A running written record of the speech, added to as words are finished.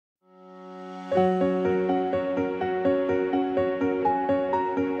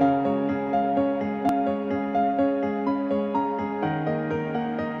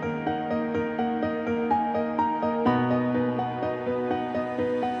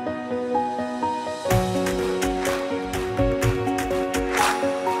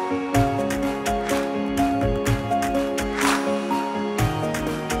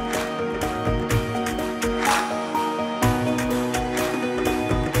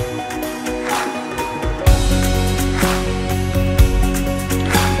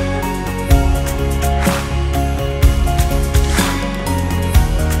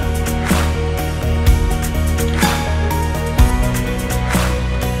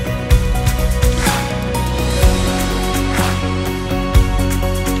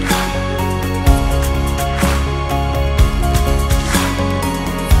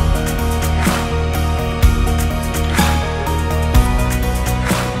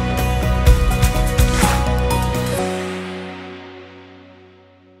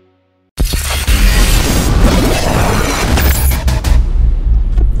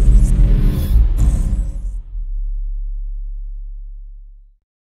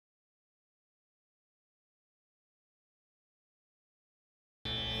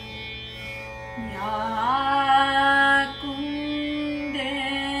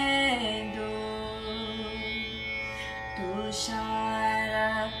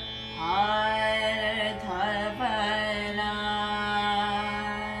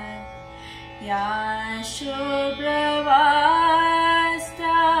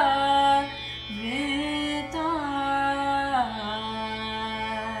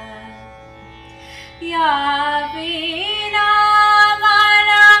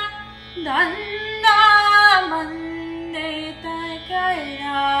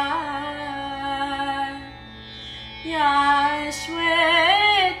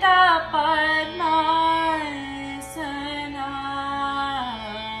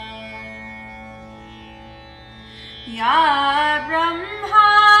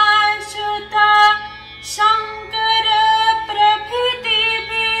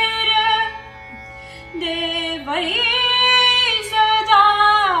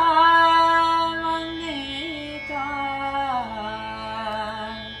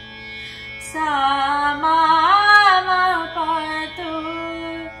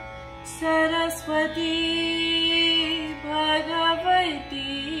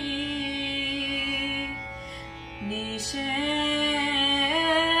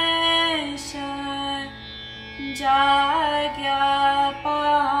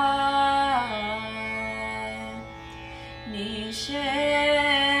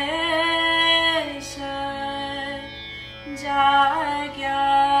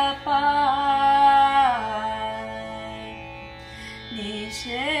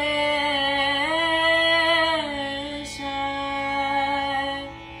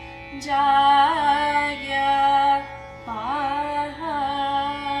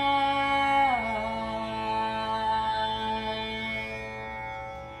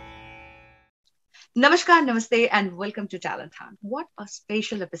Namaskar, Namaste, and welcome to Talent. What a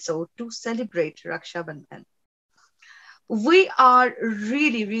special episode to celebrate Raksha Bandhan. We are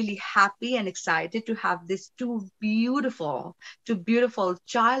really, really happy and excited to have these two beautiful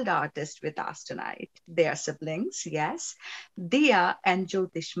child artists with us tonight. They are siblings, yes. Diya and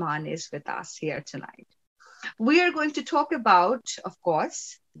Jyotishman is with us here tonight. We are going to talk about, of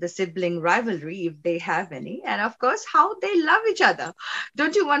course, the sibling rivalry, if they have any, and of course, how they love each other.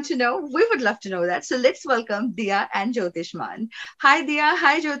 Don't you want to know? We would love to know that. So let's welcome Diya and Jyotishman. Hi, Diya.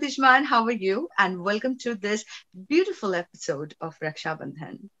 Hi, Jyotishman. How are you? And welcome to this beautiful episode of Raksha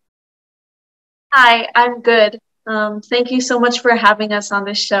Bandhan. Hi, I'm good. Thank you so much for having us on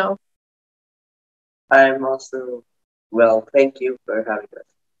this show. I'm also well. Thank you for having us.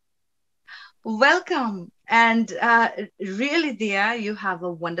 Welcome. And really, Diya, you have a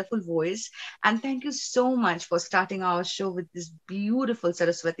wonderful voice. And thank you so much for starting our show with this beautiful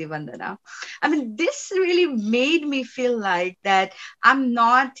Saraswati Vandana. I mean, this really made me feel like that I'm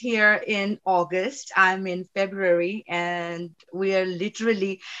not here in August, I'm in February, and we are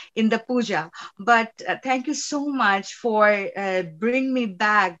literally in the puja. But thank you so much for bringing me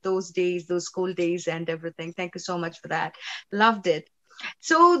back those days, those school days and everything. Thank you so much for that. Loved it.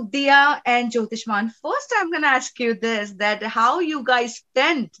 So, Diya and Jyotishman, first I'm going to ask you this, that how you guys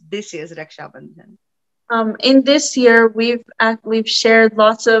spent this year's Raksha Bandhan. In this year, we've shared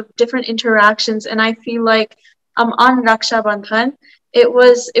lots of different interactions, and I feel like on Raksha Bandhan, it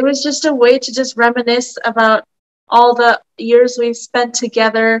was just a way to just reminisce about all the years we've spent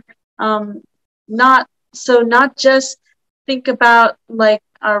together. Not just think about like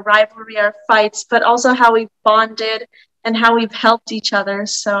our rivalry, our fights, but also how we've bonded and how we've helped each other.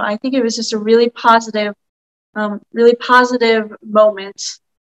 So I think it was just a really positive moment.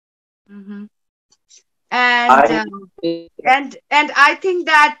 Mm-hmm. And I and I think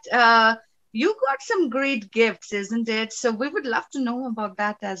that you got some great gifts, isn't it? So we would love to know about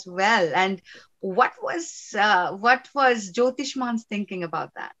that as well. And what was Jyotishman's thinking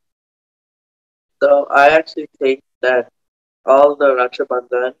about that? so I actually think that all the Raksha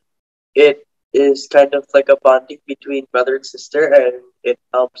Bandhan, it is kind of like a bonding between brother and sister, and it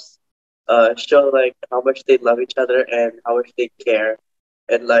helps show like how much they love each other and how much they care,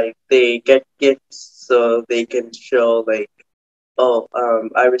 and like they get gifts so they can show like, oh,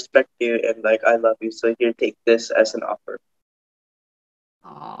 I respect you and like I love you, so here, take this as an offer.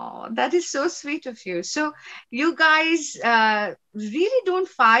 Oh, that is so sweet of you. So you guys really don't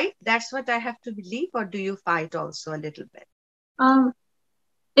fight? That's what I have to believe, or do you fight also a little bit? Um,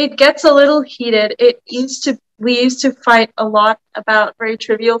 it gets a little heated. We used to fight a lot about very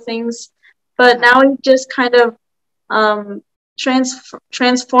trivial things, but Uh-huh. now we've just kind of um,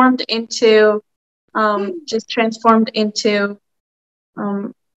 transformed into um,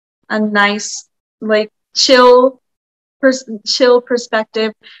 a nice, like chill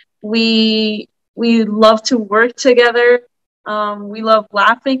perspective. We love to work together. We love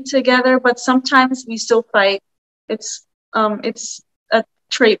laughing together, but sometimes we still fight. It's a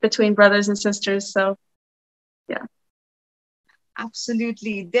trait between brothers and sisters. So yeah.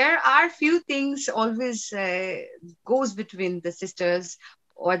 Absolutely. There are few things always goes between the sisters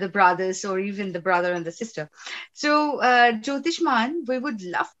or the brothers or even the brother and the sister. So, Jyotishman, we would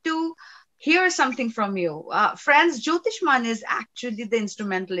love to hear something from you. Friends, Jyotishman is actually the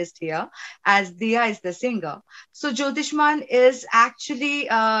instrumentalist here, as Diya is the singer. So, Jyotishman is actually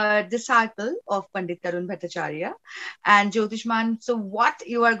a disciple of Pandit Tarun Bhattacharya. And Jyotishman, so what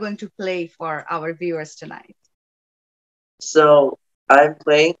you are going to play for our viewers tonight? So I'm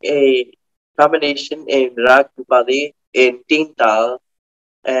playing a combination in Rag Bali in Teen Tal,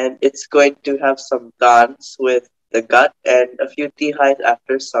 and it's going to have some dance with the gut and a few tihais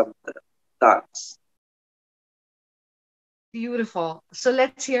after some dance. Beautiful. So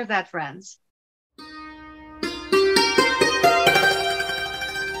let's hear that, friends.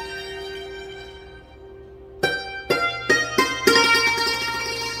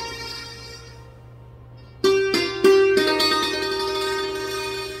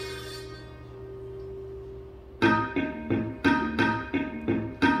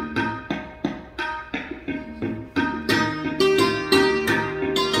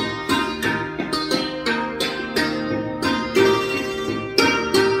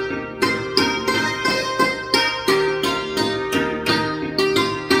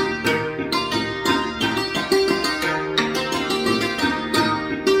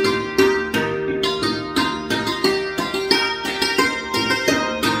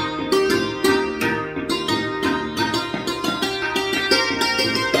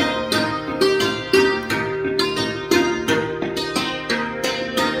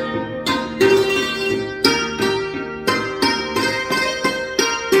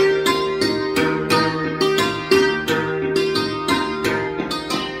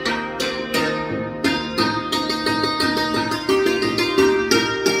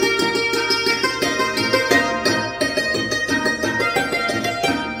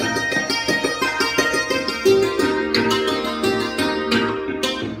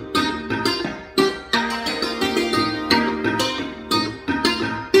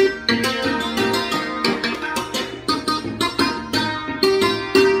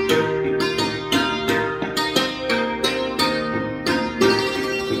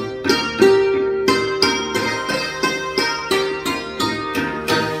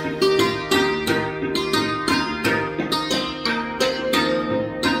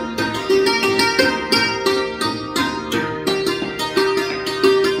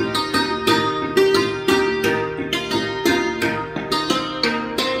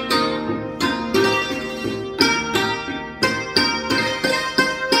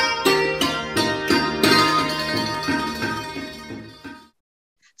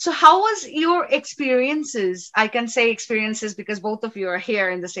 So, how was your experiences? I can say experiences because both of you are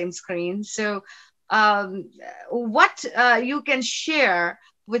here in the same screen. So, um, what you can share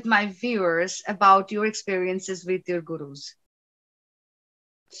with my viewers about your experiences with your gurus?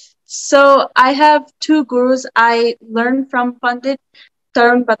 So I have two gurus I learned from Pandit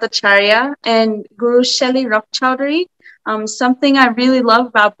Tarun Bhattacharya and Guru Sheli Rakchaudhary. Something I really love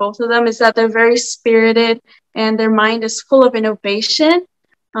about both of them is that they're very spirited and their mind is full of innovation.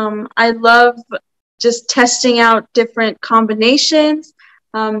 I love just testing out different combinations.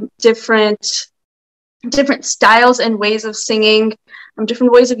 different styles and ways of singing,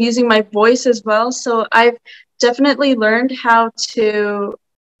 different ways of using my voice as well. So I've definitely learned how to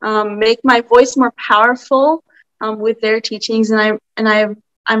make my voice more powerful with their teachings, and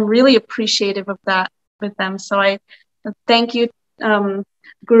I'm really appreciative of that with them. So I thank you,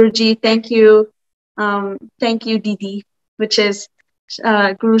 Guruji. Thank you, Didi, which is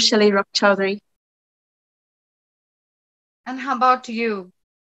Guru Shalay Ruk Chowdhury. And how about you,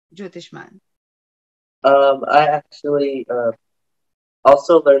 Jyotishman? I actually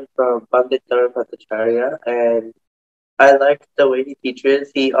also learned from Pandit Dharam Bhattacharya, and I like the way he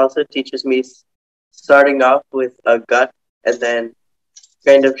teaches. He also teaches me starting off with a gut and then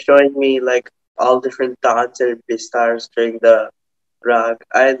kind of showing me like all different thoughts and bistars during the rag.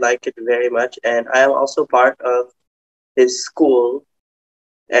 I like it very much, and I am also part of his school,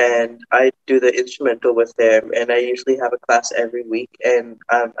 and I do the instrumental with him. And I usually have a class every week, and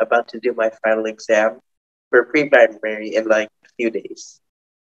I'm about to do my final exam for pre-primary in like a few days.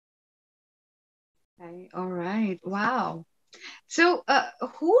 Okay, all right. Wow. So,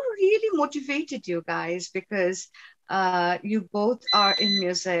 who really motivated you guys? Because you both are in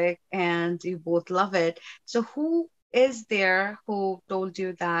music and you both love it. So, who is there who told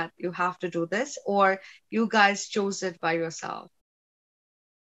you that you have to do this, or you guys chose it by yourself?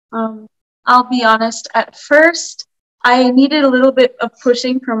 I'll be honest, at first, I needed a little bit of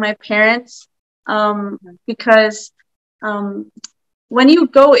pushing from my parents because um, when you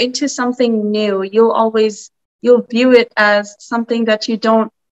go into something new, you'll view it as something that you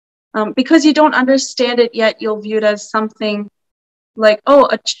don't, because you don't understand it yet, you'll view it as something like, oh,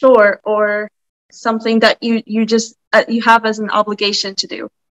 a chore or something that you just you have as an obligation to do.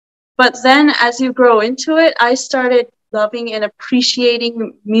 But then as you grow into it, I started loving and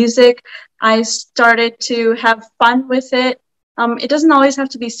appreciating music. I started to have fun with it. It doesn't always have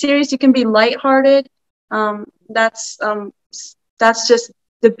to be serious. You can be lighthearted. Um, that's um, that's just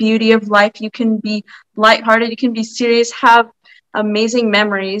the beauty of life. You can be lighthearted. You can be serious. Have amazing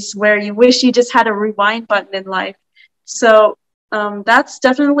memories where you wish you just had a rewind button in life. So that's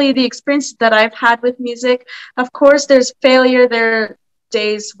definitely the experience that I've had with music. Of course, there's failure. There are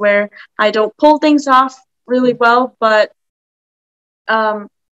days where I don't pull things off really well, um,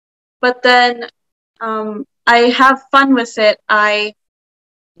 but then I have fun with it. I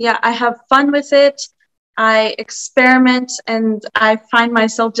have fun with it. I experiment and I find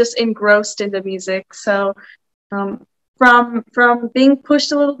myself just engrossed in the music. So um, from being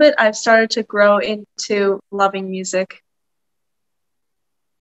pushed a little bit, I've started to grow into loving music.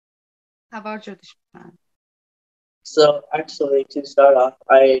 How about Jyotishman? So actually, to start off,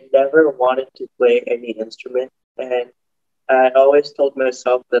 I never wanted to play any instrument, and I always told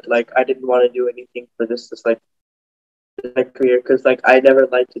myself that like I didn't want to do anything for this like my career because like I never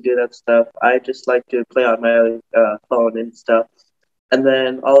liked to do that stuff. I just like to play on my phone and stuff. And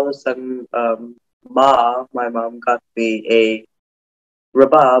then all of a sudden, my mom got me a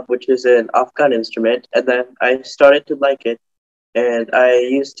rabab, which is an Afghan instrument, and then I started to like it. And I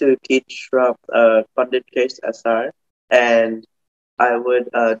used to teach from Pandit Case SR, and I would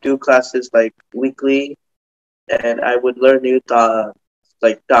do classes like weekly, and I would learn new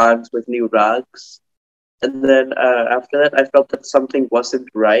like dance with new rags. And then after that, I felt that something wasn't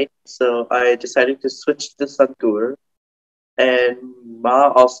right, so I decided to switch to Santur. And Ma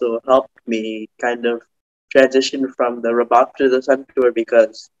also helped me kind of transition from the rabab to the Santur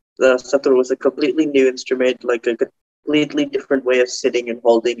because the Santur was a completely new instrument, like a completely different way of sitting and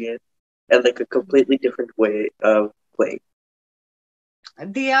holding it, and like a completely different way of playing.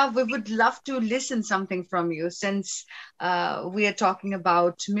 Dia, we would love to listen something from you since we are talking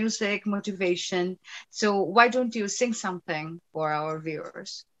about music, motivation. So why don't you sing something for our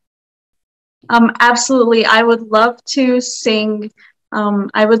viewers? Absolutely. I would love to sing.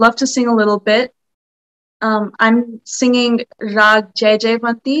 I would love to sing a little bit. I'm singing Rag Jai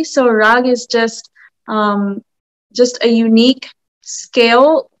Jaivanti. So Rag is just a unique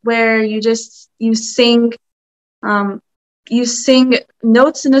scale where um, you sing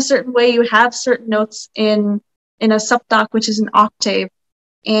notes in a certain way. You have certain notes in a saptak, which is an octave,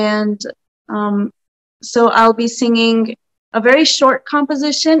 and um, so I'll be singing a very short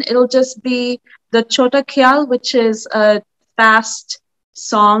composition. It'll just be the Chota Khyal, which is a fast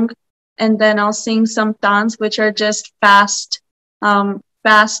song, and then I'll sing some tans, which are just fast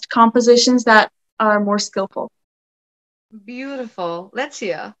compositions that are more skillful. Beautiful. Let's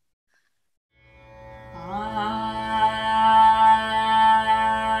hear.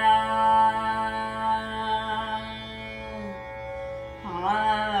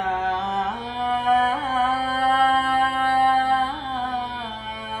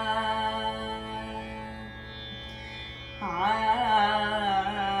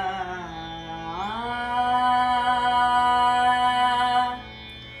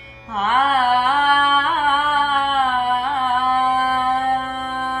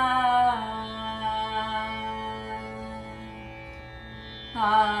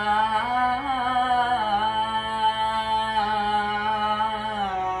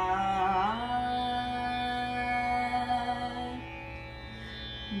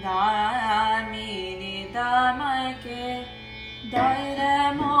 Damini दमके दर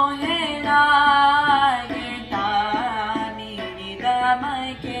मोहे लागे दामिनी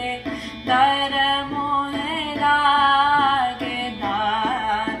दमके दर मोहे लागे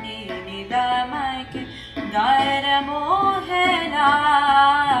दामिनी दमके दर मोहे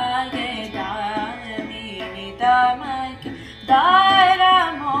लागे दामिनी दमके दर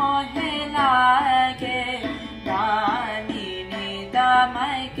मोहे लागे दामिनी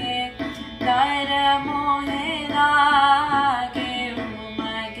दमके दर मोहे लागे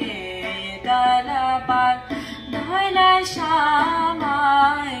उमगे दलबार धन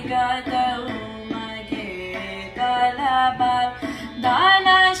श्यामाय गत उमगे दलबार धन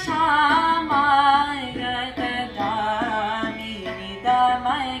श्यामाय गत दामिनी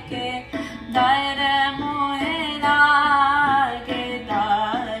दमके दर मोहे लागे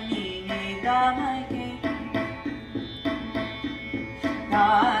दामिनी दमके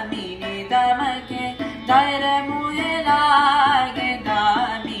दामिनी दमके दर मोहे लागे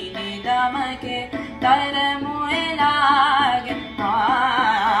दामिनी दमके दर मोहे लागे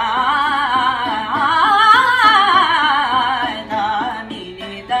दामिनी दमके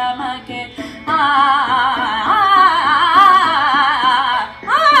दामिनी दमके दामिनी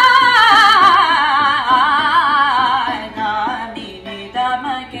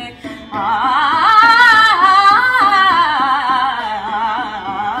दमके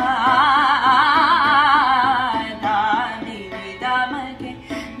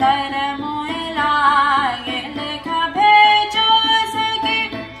दर मोहे लागे लेखा भेजो सके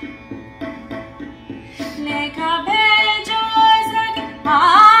लेखा भेजो सके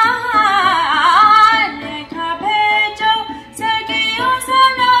लेखा भेजो सके उस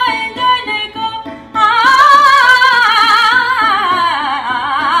नंदन को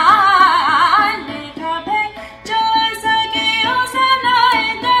लेखा भेजो सके उस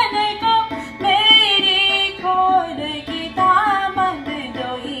नंदन को मेरी खोल किताब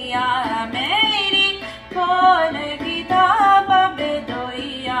बेदोइया मेरी खोल किताब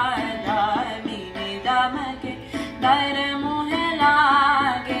बेदोइया दामिनी दमके दर मोहे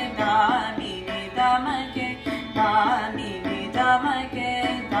लागे दामिनी दमके दामिनी दमके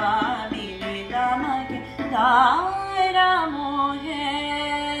दामिनी दमके दारा मोहे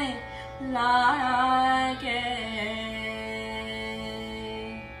लागे.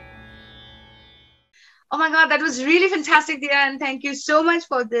 Oh my God, that was really fantastic, Diya, and thank you so much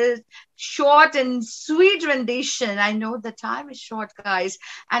for this short and sweet rendition. I know the time is short, guys,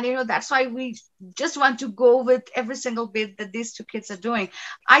 and that's why we just want to go with every single bit that these two kids are doing.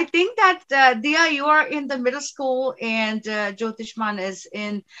 I think that Diya, you are in the middle school, and Jyotishman is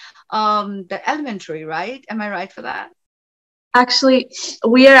in the elementary, right? Am I right for that? Actually,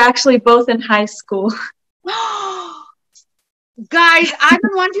 we are actually both in high school. Guys, I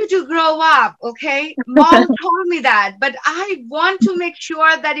don't want you to grow up, okay? Mom told me that, but I want to make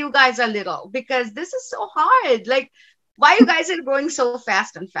sure that you guys are little because this is so hard. Like, why you guys are growing so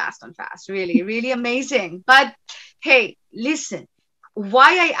fast and fast and fast? Really, really amazing. But hey, listen,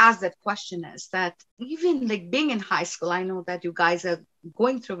 why I asked that question is that even like being in high school, I know that you guys are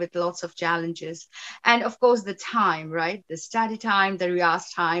going through with lots of challenges. And of course, the time, right? The study time, the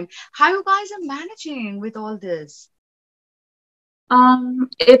riyaz time. How you guys are managing with all this?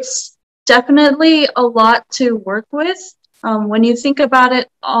 It's definitely a lot to work with when you think about it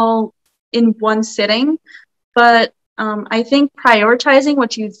all in one sitting. But I think prioritizing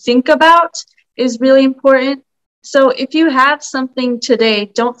what you think about is really important. So if you have something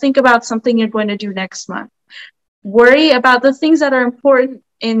today, don't think about something you're going to do next month. Worry about the things that are important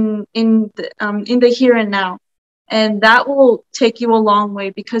in the here and now. And that will take you a long way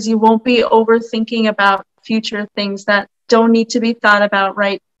because you won't be overthinking about future things that don't need to be thought about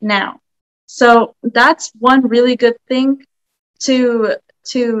right now. So that's one really good thing to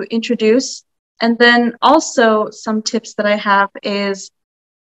introduce. And then also some tips that I have is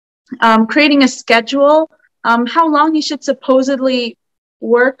creating a schedule, how long you should supposedly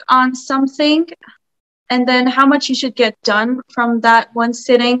work on something, and then how much you should get done from that one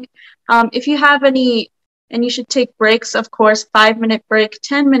sitting. If you have any, and you should take breaks, of course, 5-minute break,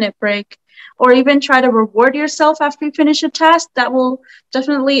 10-minute break, or even try to reward yourself after you finish a task. That will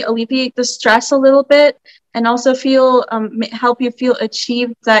definitely alleviate the stress a little bit and also feel help you feel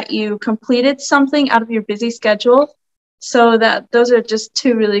achieved that you completed something out of your busy schedule. So that those are just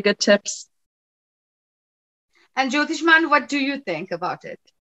two really good tips. And Jyotishman, what do you think about it?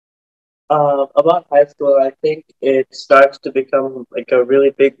 About high school, I think it starts to become like a really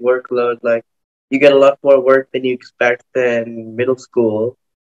big workload. Like you get a lot more work than you expect than middle school.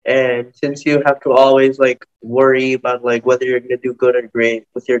 And since you have to always like worry about like whether you're gonna do good or great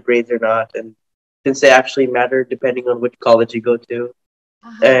with your grades or not, and since they actually matter depending on which college you go to,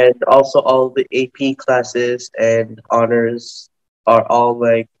 Uh-huh. and also all the AP classes and honors are all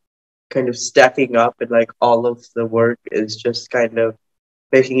like kind of stacking up, and like all of the work is just kind of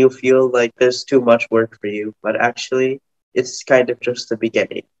making you feel like there's too much work for you, but actually it's kind of just the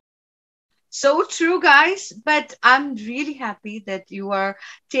beginning. So true, guys. But I'm really happy that you are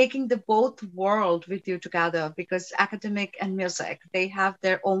taking the both world with you together, because academic and music, they have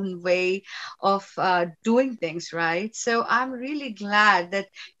their own way of doing things, right? So I'm really glad that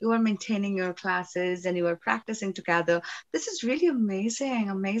you are maintaining your classes and you are practicing together. This is really amazing,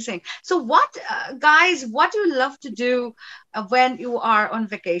 amazing. So what, guys, what do you love to do when you are on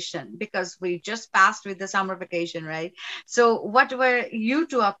vacation? Because we just passed with the summer vacation, right? So, what were you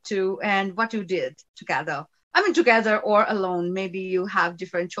two up to, and what you did together? I mean, together or alone. Maybe you have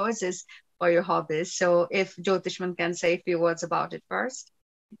different choices for your hobbies. So, if Jyotishman can say a few words about it first.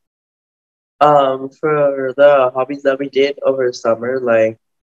 For the hobbies that we did over the summer, like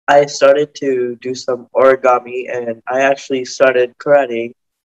I started to do some origami, and I actually started karate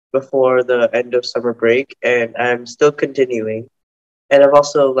before the end of summer break, and I'm still continuing. And I've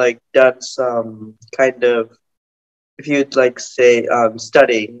also like done some kind of, if you'd like say,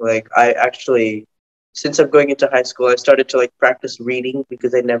 studying. Like I actually, since I'm going into high school, I started to like practice reading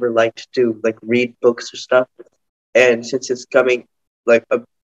because I never liked to like read books or stuff. And since it's coming like a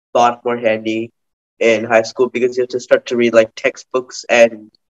lot more handy in high school because you have to start to read like textbooks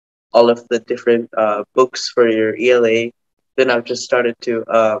and all of the different books for your ELA, then I've just started to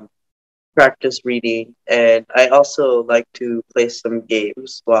practice reading. And I also like to play some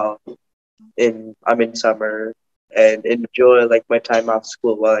games while in I'm in summer and enjoy like my time off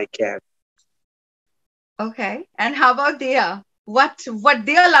school while I can. Okay. And how about Dia? What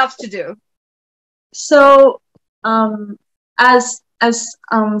Dia loves to do? So, um, as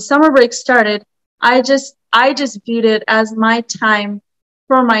summer break started, I just viewed it as my time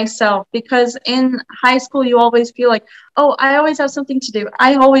for myself, because in high school you always feel like, oh, I always have something to do.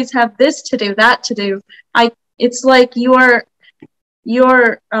 I always have this to do, that to do. I It's like you're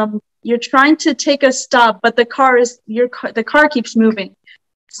trying to take a stop, but the car keeps moving.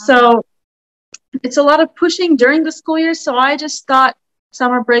 Uh-huh. So it's a lot of pushing during the school year. So I just thought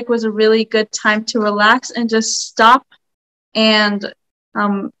summer break was a really good time to relax and just stop. And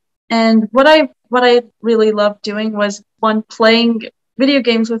um and what I really loved doing was one, playing video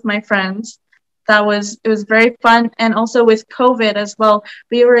games with my friends. It was very fun. And also with COVID as well,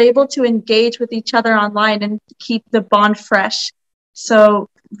 we were able to engage with each other online and keep the bond fresh. So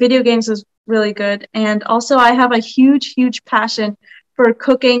video games was really good. And also I have a huge passion for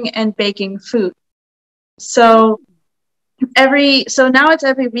cooking and baking food. So now it's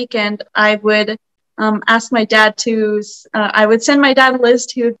every weekend I would ask my dad to I would send my dad a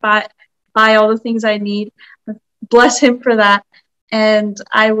list. He would buy all the things I need. Bless him for that. And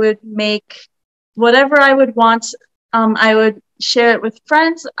I would make whatever I would want. I would share it with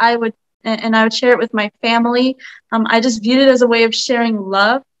friends. I would share it with my family. I just viewed it as a way of sharing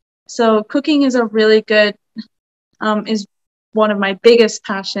love. So cooking is a really good is one of my biggest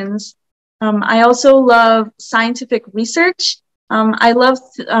passions. I also love scientific research. I love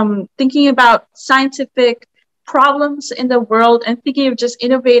thinking about scientific problems in the world and thinking of just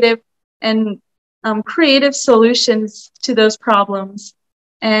innovative and creative solutions to those problems,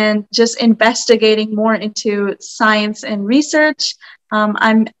 and just investigating more into science and research. Um,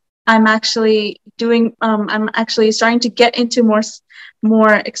 I'm I'm actually starting to get into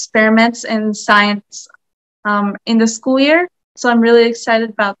more experiments in science in the school year. So I'm really excited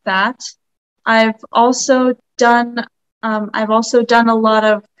about that. I've also done I've also done a lot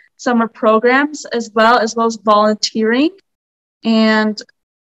of summer programs as well as volunteering, and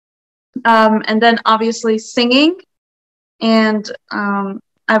and then obviously singing. And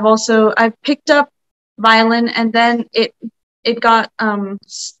I've picked up violin, and then it got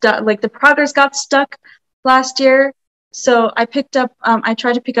stuck. Like the progress got stuck last year, so I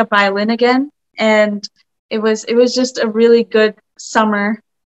tried to pick up violin again, and it was just a really good summer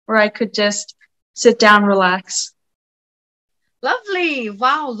where I could just sit down, relax. Lovely.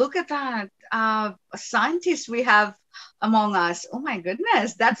 Wow, look at that. Scientists we have among us. Oh my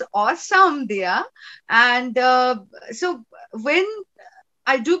goodness, that's awesome, Dia. And so, when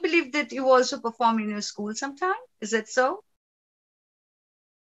I do believe that you also perform in your school sometime, is it so?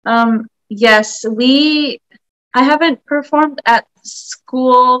 Yes, I haven't performed at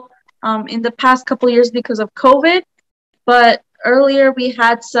school in the past couple years because of COVID, but earlier we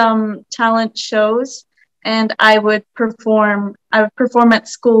had some talent shows, and I would perform. I would perform at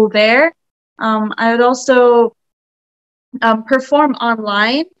school there. I would also perform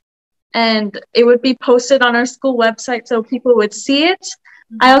online, and it would be posted on our school website so people would see it.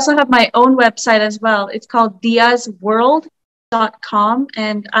 I also have my own website as well. It's called diyasworld.com,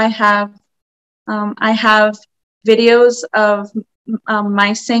 and I have videos of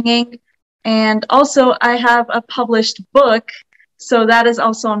my singing, and also I have a published book, so that is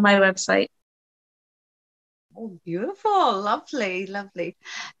also on my website. Oh, beautiful. Lovely, lovely.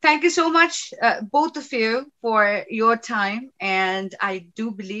 Thank you so much, both of you, for your time. And I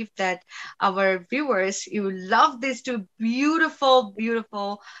do believe that our viewers, you love this two beautiful,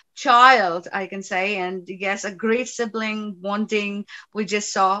 beautiful child, I can say. And yes, a great sibling bonding we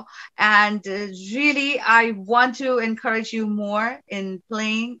just saw. And really, I want to encourage you more in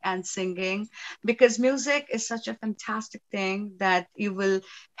playing and singing, because music is such a fantastic thing that you will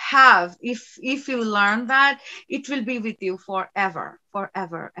have. If you learn that, it will be with you forever,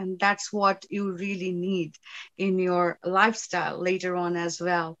 forever. And that's what you really need in your lifestyle later on as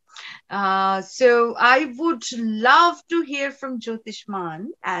well. So I would love to hear from Jyotishman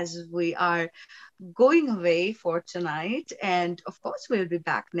as we are going away for tonight. And of course, we'll be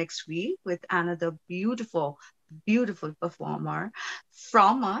back next week with another beautiful, beautiful performer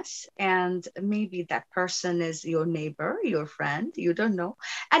from us. And maybe that person is your neighbor, your friend, you don't know.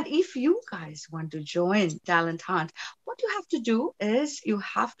 And if you guys want to join Talent Hunt, what you have to do is you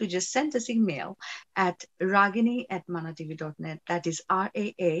have to just send us email at ragini@manatv.net. That is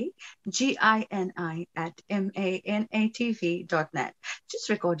RAAGINI@MANATV.net. Just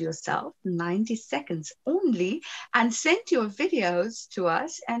record yourself 90 seconds only and send your videos to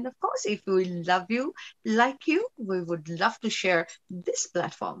us. And of course, if we love you, like you, we would love to share this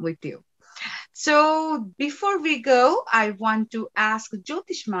platform with you. So before we go, I want to ask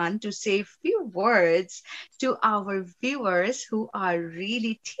Jyotishman to say a few words to our viewers who are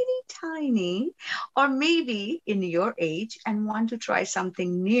really teeny tiny, or maybe in your age, and want to try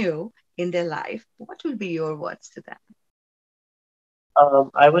something new in their life. What will be your words to them?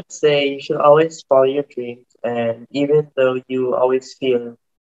 I would say you should always follow your dreams, and even though you always feel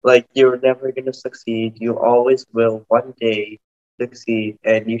like you're never going to succeed, you always will one day succeed,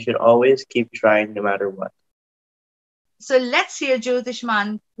 and you should always keep trying no matter what. So let's hear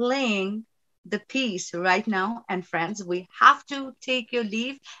Jyotishman playing the piece right now. And friends, we have to take your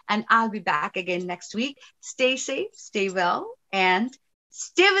leave, and I'll be back again next week. Stay safe, stay well, and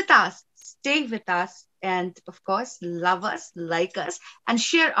stay with us. Stay with us. And of course, love us, like us, and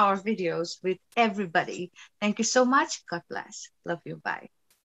share our videos with everybody. Thank you so much. God bless. Love you. Bye.